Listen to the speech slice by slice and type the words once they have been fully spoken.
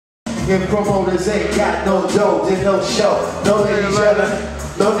If promoters ain't got no dough, then no show. No ladies yelling,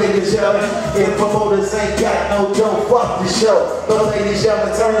 no niggas yelling. If promoters ain't got no dough, fuck the show. No ladies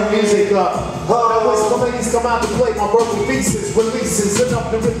yelling, turn the music up. Now when some ladies come out to play my verbal pieces, releases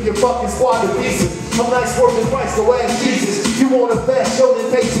enough to rip your fucking squad to pieces. I'm nice working Christ, go ask Jesus. You want a fast show,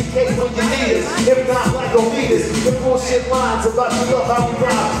 then pay CK when you need us. If not, like Omegas, the bullshit lines about you love how we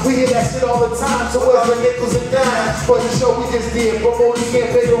rhyme. We hear that shit all the time, so where's the nickels and dimes? For the show we just did, promoters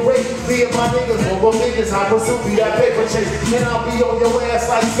can't pay the rate. Me and my niggas, well, niggas, I pursue be that paper chase. And I'll be on your ass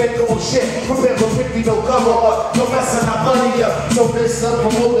like fake on shit. Remember, 50 no cover up, no messing our money up. So this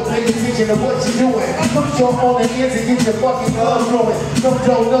promoter, pay attention to what you doing. Put your own hands and get your fucking love ruined. No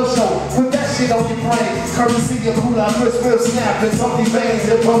dough, no show. Put that shit on your brain. Courtesy of Hula, Chris will snap. And some bangs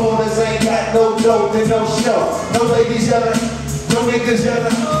and promoters ain't got no dough, then no show. No ladies yelling, no niggas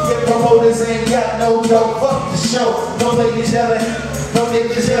yelling. If promoters ain't got no dough, fuck the show. No ladies yelling, no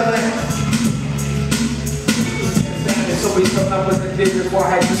niggas yelling. So we come up with the digits before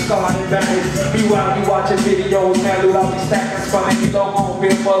I had to start and manage. Meanwhile, you watching videos, man, dude, I'll be stacking Spalaney's logo,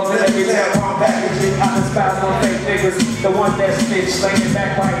 big bugs, and every time I'm packaging. I despise no fake niggas, the one that snitch, slaying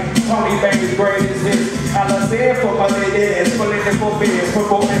back right. Tony Bank's greatest hits. I love saying for my ladies, Spalaney for biz,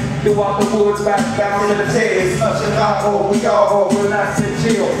 promoting throughout the woods, back to the tails. Of Chicago, we all relax and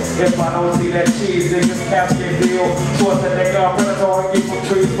chill. If I don't see that cheese, niggas catch their deal. Towards the nigga, I'm predatory, get some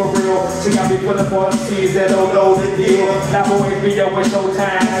trees for real. She got me pulling for the seeds that don't know the deal. Now boy, video with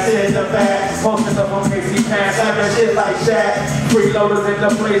Showtime, I said the back. Posting up on Casey Pants, having shit like that. Freeloaders in the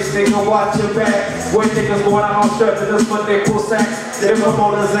place, nigga, watch your back. When niggas going out on stretches, just put their full sacks. Them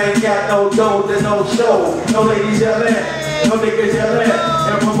promoters ain't got no dough, then no show. No ladies yelling, no niggas yelling.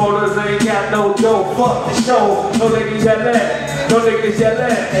 Them promoters ain't got no dough, fuck the show. No ladies yelling, no niggas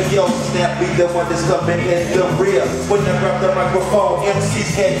yelling. Hey yo, Snap be the one that's coming in the rear. When I grab the microphone,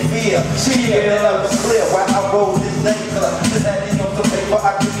 MCs can't fear. She get it up clear while I roll this thing up. Just adding on some paper,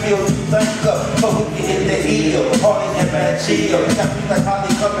 I can feel the think up. But we can hit the heel, Harley and Mad Chill. Got me like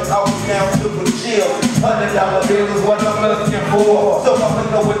Holly coming all down to the chill. $100 bill is what I'm looking for. So I'ma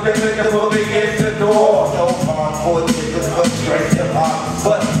know what they're looking for me in the door. No hardcore niggas, but straight to pop.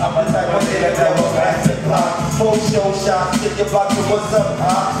 But I'm a type of nigga that never back to clock. Full show shots, get your block to what's up,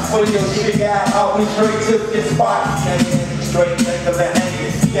 when your shit got out, we straight to the spot. Straight nigga that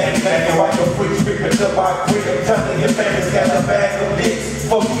hanging. Gang banging, while your freak speaking to my freak. Telling your fans got a bag of dicks.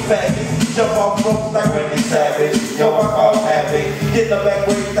 Fuck you faggots, jump off ropes like Randy Savage. Yo, I call havoc. Get the back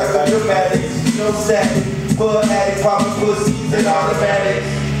way like a dramatics. No savage, bud addict, popping pussies and automatics.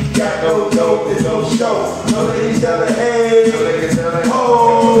 Got no dope, there's no show. No ladies yelling, hey. No ladies yelling,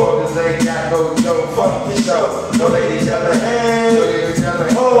 oh. Promoters ain't got no dope, fuck the show. No ladies yelling, hey. No ladies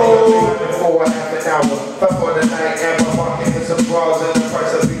yelling, oh. For half an hour, up for the night, and my market is some bras and the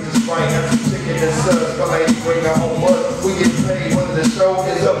price of beef is fine. And some chicken and subs, but lady bring her home work. We get paid whether the show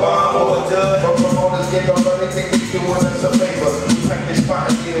is a bomb or a dud. But promoters get no money, think we doing us a favor. We pack this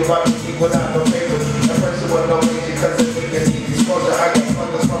spot and get it right, we keep without no papers. The person with no major, cause if we can need exposure, I got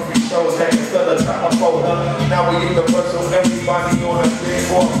funders from free shows, hanging fella, trying to fold up. Now we universal, everybody on a big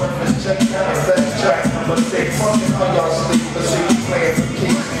or breakfast check, now let's track number 6. Fucking on y'all sleep, but see you playing for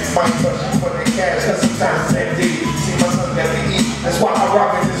keeps. Might touch you for the cash, cause sometimes it's empty. See my son let me eat, that's why I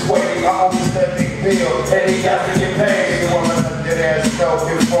rock it this way. I always that big bill, and he got to get paid. You wanna let that ass go,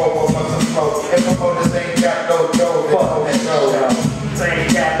 get forward, must have flow. If promoters ain't got no dough, then no show. They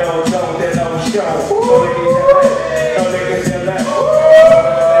ain't got no dough, then no show. No niggas yelling, no niggas yelling.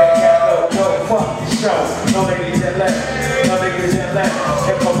 Ain't got no dough, fuck the show. No ladies yelling, no niggas yelling.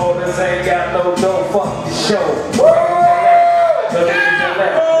 If promoters ain't got no dough, fuck the show. No ladies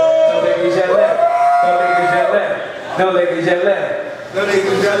yelling. No ladies yelling. No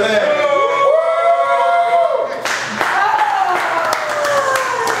niggas yelling.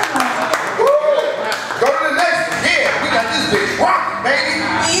 Go to the next one. Yeah, we got this bitch rocking, baby.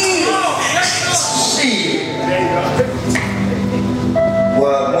 Shit.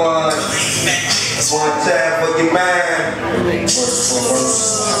 What one time for your mind.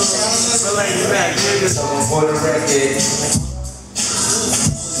 Someone for the record.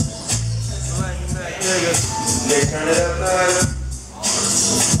 They turn it up now.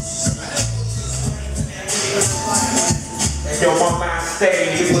 Yo, my mind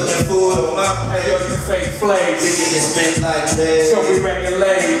stayed. You putting food on my plate. Yo, you fake flame. We get spent like that. So we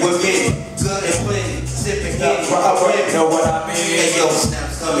regulate. We're getting good and clean. Sipping good. I already know what I mean. Hey, yo,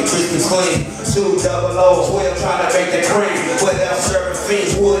 snaps coming Christmas clean. 2 double O's, 12 trying to make the cream. Without serving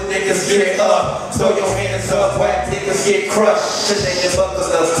fiends, wood niggas get up. Throw your hands up, whack niggas get crushed. Cause they the buckle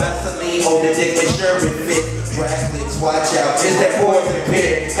of Vaseline on the dick, make sure it fit. Bracelets, watch out, is that poison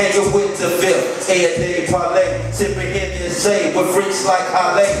pit? Hanging with everyday parlay. Sipping in this say with freaks like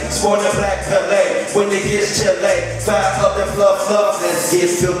Halle. Sporting black Calais when it gets chilly. Fire up the fluff, let's get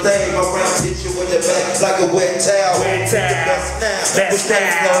filthy. My round hit you in the back like a wet towel. Wet towel. Best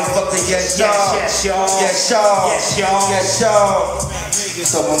now. Fucking yes, y'all. Yes, y'all. Yes, y'all. Yes, y'all. Yes, y'all.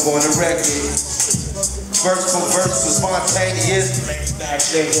 So I'm going to wreck it. Verse for spontaneous. Back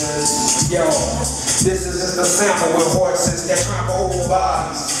niggas. Yo, this is just a sample with horses that trample over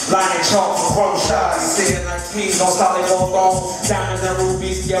bodies. Lining chalk for chrome shots. Sitting like kings on solid gold gold. Diamonds and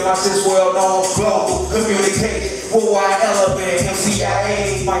rubies, yeah, my shit's well known. Global, communicated, worldwide element.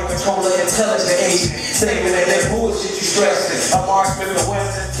 MCIA, mic controller, intelligent agent. Saving that bullshit you stressing. A marksman in the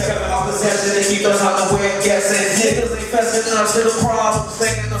western. Taking our possession and keep us on the way guessing. Niggas ain't fessing up to the problem.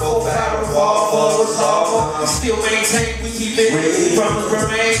 Singing the full power revolver was all. Still maintain, we keep it from the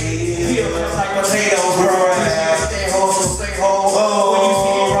remain. Peel just like potatoes, bro. Stay home, so stay home. When you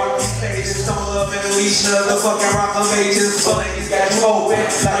see me rock these stages, some love and Alicia, the fucking rock of ages. Spalaney'S got you open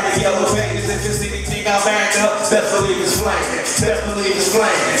like the yellow pages. If it's anything I back up, best believe it's flaming. Best believe it's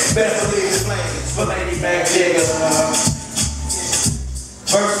flaming. Best believe it's flaming. Spalaney'S back niggas.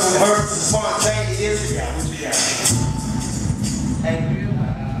 Verse spontaneous. What you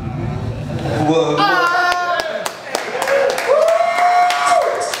got?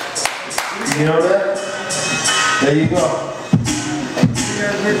 You know that? There you go.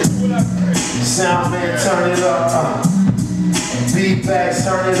 Sound man, turn it up. Beat bags,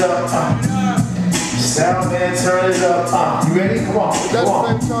 turn it up. Sound man, turn it up. You ready? Come on. Come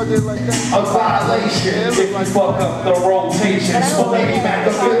on. A violation. If you fuck up the rotation, Spalaney's back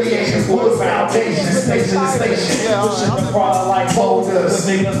affiliation, full foundation, station to station. pushing the product like boulders.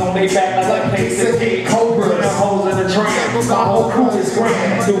 The niggas on their back like a case of King Cobra. The hoes in the tram. My whole crew is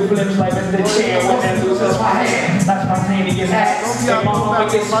grand. Do flips like Mr. Chan when that loses my hand. That's my tedious act. If my mama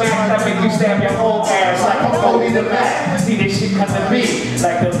gets smacked, I make you stab your whole ass like I'm holding the back. See this shit come to me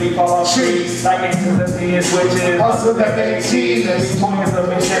like the leaf on trees. Like into the sea switches. Hustle that make cheese. Every point is a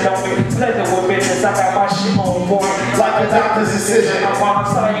mission. Don't be pleasant with business. I got my shit on point. Like a doctor's decision. I'm on the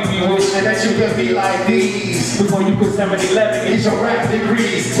side, you be wishing That you can be like these. before you put 7-11 Get your rap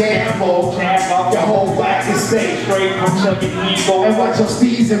degrees. Damn, bold. Jab off Your whole whack is stage. straight from chugging ego. And watch your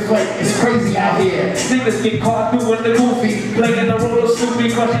steeds inflate. It's crazy out here. Niggas get caught doing the goofy, playing the role of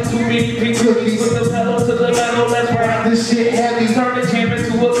Snoopy, crushing too many pink cookies. Put the pedal to the metal, let's ride. This shit heavy. Turn the jam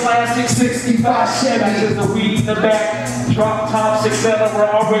into a classic 65 That's Chevy. just the weed in the back. Drop tops, etc.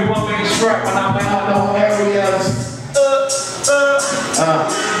 Always one main strap when I'm out. No areas.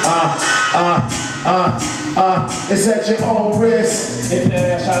 It's at your own risk. If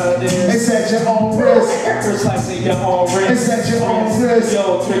that's how it is. It's at your own risk. Precisely your own risk. It's at your own risk.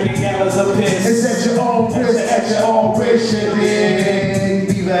 Yo, tricking gallons of piss. It's at your own risk. At your own risk. Shit,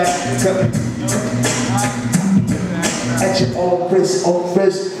 yeah. Be back. At your own risk. Own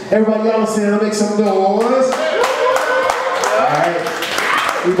risk. Everybody, y'all saying, make some noise. Alright.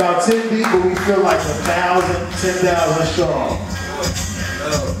 We about 10 deep, but we feel like 1,000, 10,000 strong.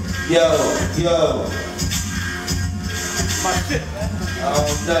 Yo. My shit. Oh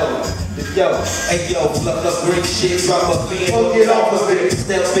no. Yo, hey yo, fluff up great shit, drop a fin, Don't get off of it.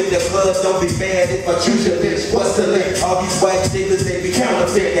 Step in the club, don't be mad if I choose your bitch. What's the link? All these white niggas, they be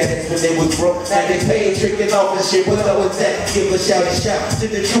counterfeit. That's when they was broke. Now they paid, tricking off and shit. What's up with that? Give a shouty shout to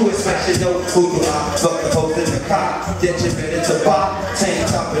the truest man. You know who you are. Fuck the hoes in the car. That you been into pop. Tank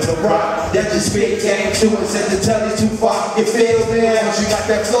top in the rock. That you spit game to and send the telly too far. You feel me? Once you got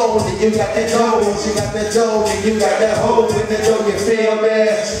that flow, then you got that dough. Once you got that dough, then you got that hole in the dough. You feel me?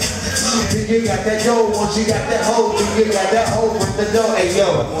 You got that dough, once you got that hoe, you got that hoe with the dough. Hey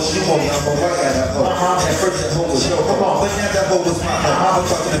yo, once you want me, I'm gonna work at that hoe. At first that hoe was your hoe, but now that hoe was my hoe. I'm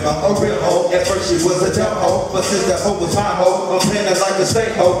talking about a real hoe. At first she was a dumb hoe, but since that hoe was my hoe, I'm playing her like a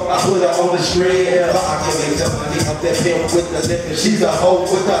steak hoe. I put her on the shred, but I can make the money up that film with the lip, and she's a hoe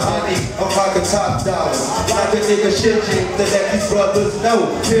with the honey. I'm talking top dollar, like a nigga shit chick to let these brothers know.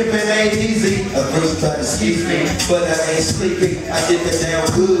 Pimpin' ain't easy. A girl try to skeeze me, but I ain't sleepy. I get it down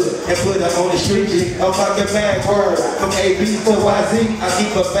good and put her on the street. I'm fucking mad word from AB to YZ. I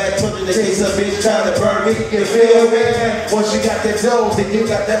keep a fat trunk in case a bitch try to burn me. You feel me? Once you got that dough, then you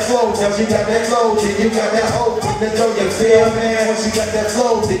got that flow. Once you got that flow, then you got that hope. Then dough, you feel me? Once you got that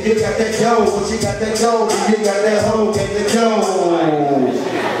flow, then you got that dough. Once you got that dough, then you got that hope and the dough.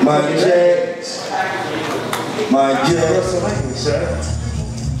 My jacks. My jacks. Language, sir.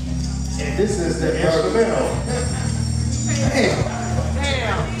 And this is the instrumental. Damn.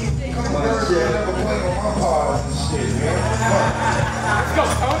 My jacks.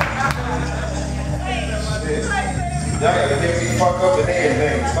 Y'all gotta get me fucked up in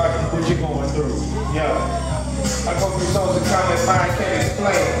everything. you're going through. Yeah. I go through songs and comment, mind can't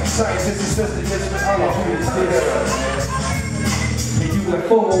explain. Scientists and sisters, just all of you the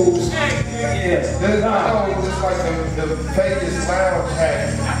UFOs. Yeah. There's it's like the Vegas lounge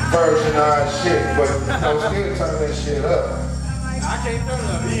hat version of our shit, but I'm still turn that shit up. I can't turn it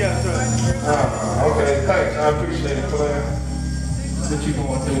up. He has to turn it up. Okay, thanks. I appreciate it, Claire. What you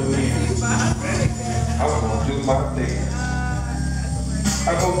gonna do with me? I'm gonna do my thing.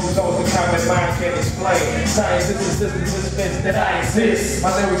 I go through songs and comment, mind can't explain. Scientists and systems dispense that I exist.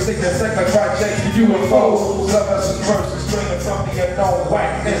 My lyrics think that second projects to UFOs. Love us as verses straight from the unknown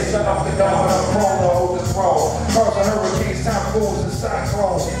whiteness. Shut off the dawn, I'm prone to hold the throne. Cause of hurricanes, typhoons, and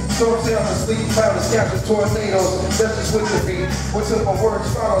cyclones. Storms out the sleep, clouds, captures, tornadoes. That's just with the beat. What's up, my words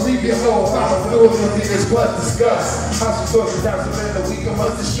follow? Leave you alone. I'm a fluid with this plus disgust. House of thoughts, down to the weak, I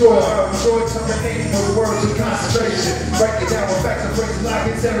must destroy. Destroy, terminate with words of concentration. Break it down with facts and phrases like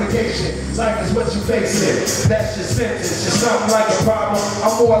interrogation. Life is what you face it. That's your sentence. Just something like a problem.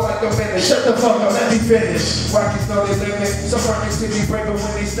 I'm more like a menace. Shut the fuck up, let me finish. Rockies know they limit. Some running to me breaking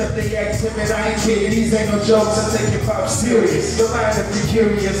when they step, they act timid. I ain't kidding, these ain't no jokes. I take hip hop serious. The line of be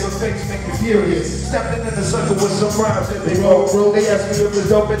curious, so fakes make me furious. Stepping in the circle with some rhymes that they wrote. They ask me if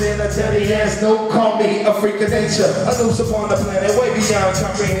it's open and I tell the ass no. Call me a freak of nature. A loose upon the planet, way beyond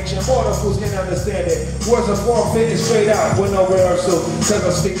comprehension. Mortal fools can understand it. Words are form fitted straight out with no rehearsal. Cause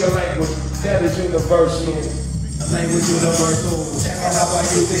I speak a language that is universal. Language universal. Check out how I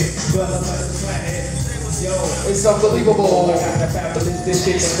use it. Brother, yo, it's unbelievable. I got the fabulous, this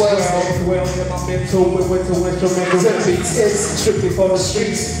shit is well in my mental with instrumental beats. It's strictly for the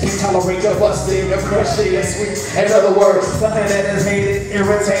streets. Can't tolerate the busting, the crushing, and sweet. In other words, something that is hated,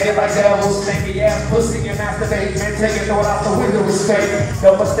 irritated like devils. Maybe ass pussy and masturbate. Man, taking thought out the window is fake.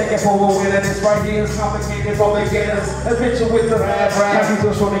 No mistaken for a winner. This right here is complicated for beginners. Adventure with the rap. Happy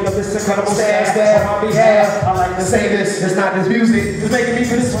to showing up this incredible staff that on my behalf. I like to say this, it's not this music. It's making me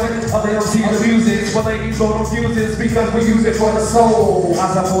feel this way. Other MCs abuse it. But ladies don't abuse it because we use it for the soul.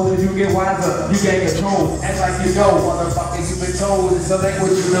 I suppose as you get wiser, you gain control. Act like you know, motherfucker, you've been told. It's a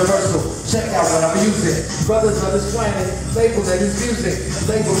language universal. Check out what I'm using. Brothers on this planet, label that is music.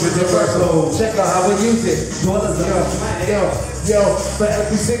 Label universal. Check out how we use it. Brothers on this planet, yo, for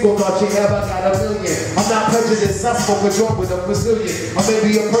every single thought you have, I got a million. I'm not prejudiced, I smoke a joint with a Brazilian. Or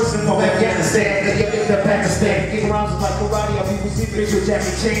maybe a person from Afghanistan, then you get to Pakistan. Game around like karate, or people see picture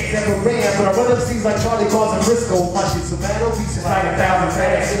Jackie Chan. Never ran, but I run up scenes like Charlie Claus and Briscoe. My shit's a battle pieces like 1,000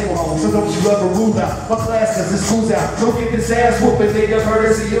 bags. So don't you ever rule out my class cause it's school's out. Don't get this ass whooping, nigga,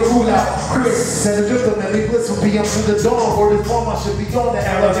 courtesy of rule out. Chris said a drifter, let me blitz from PM to the dawn. Or this form I should be on the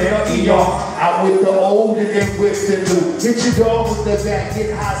elevator, ER. Out with the old and then with the new. Hit your dog with the back,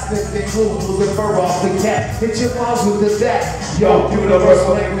 get high, sniff and glue. Pull the fur off the cat. Hit your moms with the back. Yo,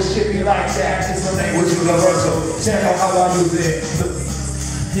 universal language shit be like that. It's a language universal. Check out how I use it.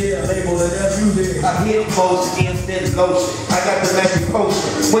 Yeah, label it as music. I hit most instant lotion. I got the magic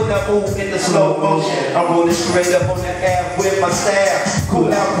potion with the move in the slow motion. I'm rolling straight up on the app with my staff. Cool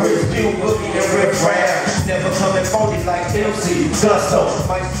out, Chris, you boogie and rip rap. Never coming phony like MC. Gusto,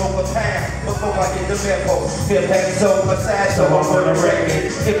 might smoke a pound before I get the memo. Feel like so massage, so I'm on the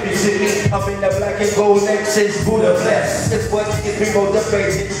record. If you see me, I'm in the black and gold Nexus, Buddha bless. It's what gets me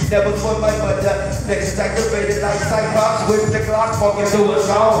motivated. Never for my mother. Next activated like Cyclops with the Glock walking through a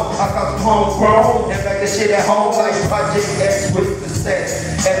zone. I got homegrown and back the shit at home like Project X with the sets.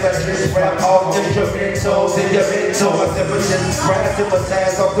 And I just rap off instrumentals in your mental. My temperatures grass and my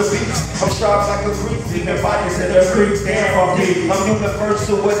tags off the beat. I'm sharp like a creep, leaving bodies in the creek. Damn, I'm deep. I'm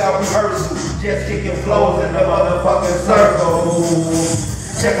universal without rehearsal. Just kicking flows in the motherfucking circle.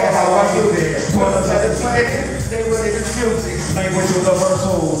 Check out how I use it. Brothers on this planet, they really this music. Language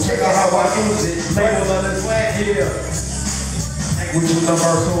universal. Check out how I use it. Label on this planet, yeah. Language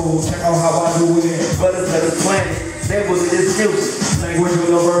universal. Check out how I do it. Brothers on this planet, they really this music. Language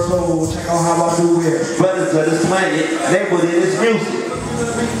universal. Check out how I do it. Brothers on this planet, they really this music.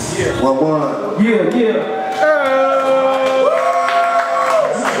 Yeah. One. Yeah, yeah.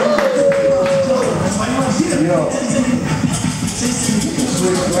 Yo.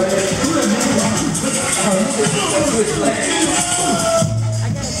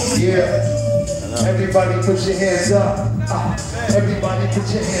 Yeah. Everybody put your hands up. Everybody put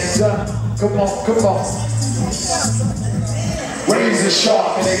your hands up. Come on, come on. razor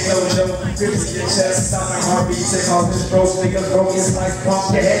sharp, it ain't no joke. Grips your chest, stomach, heartbeat, take off his throat. Niggas broke his life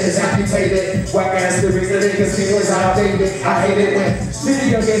pump, your head is amputated. Whack ass lyrics, the niggas feel is outdated. I hate it when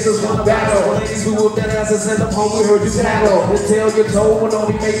video games just wanna battle. Ladies who whoop that ass and send them home, we heard you tattle. The tail you told would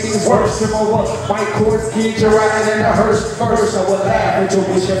only make things worse. Come over, white cords, kid, you're riding in a hearse. First, I would laugh at your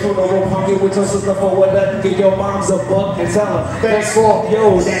wish your funeral, pumpkin with your sister for what nothing. Give your mom's a buck and tell her thanks for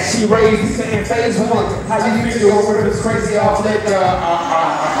yo that she raised in phase one. How you feel over this crazy off liquor?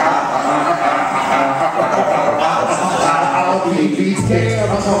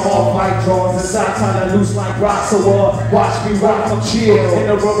 I come off like drawers inside kinda loose like rocks. So watch me rock, I'm chill. And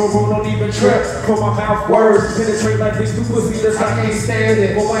the rubber room don't even trip. From my mouth words penetrate like this new pussy that's I can't stand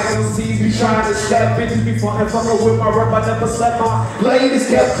it. But my MCs be trying to step bitches be fucking with my rep. I never slept. My blade is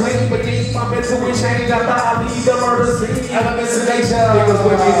kept clean, but these my mental will change. I thought I leave the murder scene. Elements of nature. Niggas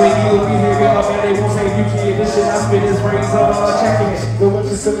with me when you be here up and they won't say you can't. This shit I spit is razor checking it. The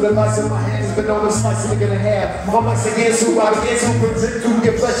weapon similar lights in my hands, but no one slice a nigga in half. My mics against who I begin to present through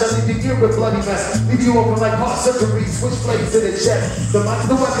your flesh. I leave you with bloody mess. Leave you open like heart surgery. Switch blades to the chest. The mind's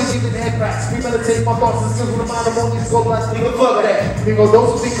the weapon, even head cracks. We meditate my thoughts and skills with the mind of on these go like nigga fuck that. Nigga, those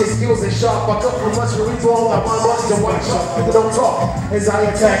who think their skills and sharp. I cut from much for all my mind runs to white sharp. Nigga don't talk as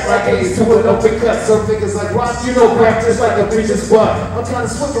I attack like A's to an open cut. Some niggas like Rock, you know practice like a preacher's butt. I'm trying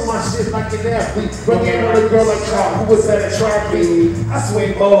to swim from my shit like an athlete. Bring in on a girl like Trump. Who was that attract me? I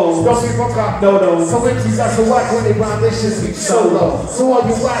swing balls. Don't be from cop. No. So when you got to whack when they rhyme, they should be solo. So all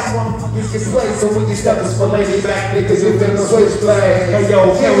you whack motherfuckers get played. So when you step to Spalaney's back, niggas you finna switchblade. Hey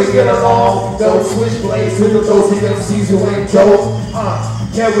yo, can we get along? Don't switchblades to the those MCs who ain't dope.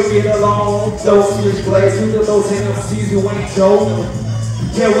 Can we get along? Don't switchblades to the those MCs who ain't dope.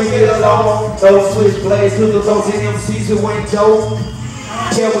 Can we get along? Don't switchblades to the those MCs who ain't dope.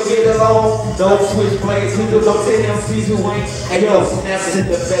 Can we get along? Don't switch blades to the those MCs who ain't. Hey yo, snaps in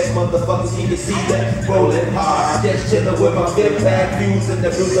the back, motherfuckers, you can see that rolling hard. Just chillin' with my fifth pad views and the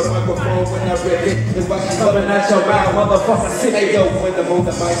blues of microphone when I rip it. It's like coming at your mouth, motherfucker, sick. Hey yo, when I'm on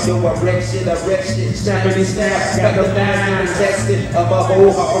the mic, yo, I wreck shit. Snappity snaps, got the nine and texting of my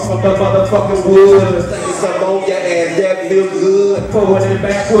whole heart from the motherfucking wood. Thinking some on your ass, that feel good. Forward and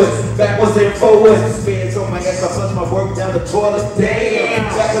backwards and forward. Spins on my ass, I flush my work down the toilet. Damn.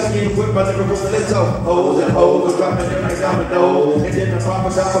 Back again with my lyrical flizzo. Hoes and hoes are dropping in like dominoes. And then the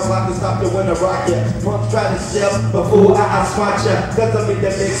proper time clock to stop you when I rock ya. Punks try to step before I spot ya. Cause I'm in the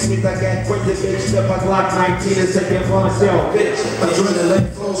mix with I got crazy bitch. Step my Glock 19 and take it for myself, bitch. I'm doing the late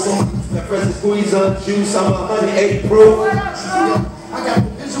flows on. That fresh squeeze up juice. I'm 108 proof. I got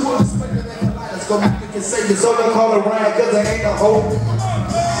visual display that let's go back and say this. So don't call around cause I ain't a hoe.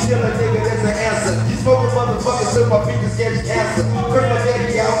 Kill a nigga, that's the answer. You smoking motherfuckers till my fingers catch cancer. Bring my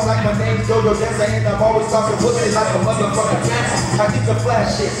daddy out like my name's Jojo Dancer, and I'm always talking pussy like a motherfucking cancer. I keep the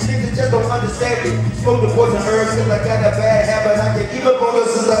flash shit, niggas just don't understand it. Smoke the poison herbs cause I got a bad habit. I can even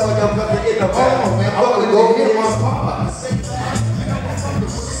bonus since I wake up in the morning. Man, I wanna go get my paws.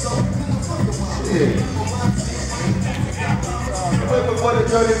 Waiting for the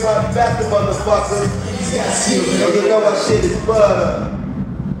dirty bastard motherfucker. You know my shit is butter.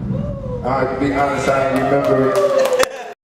 To be honest, I don't remember it.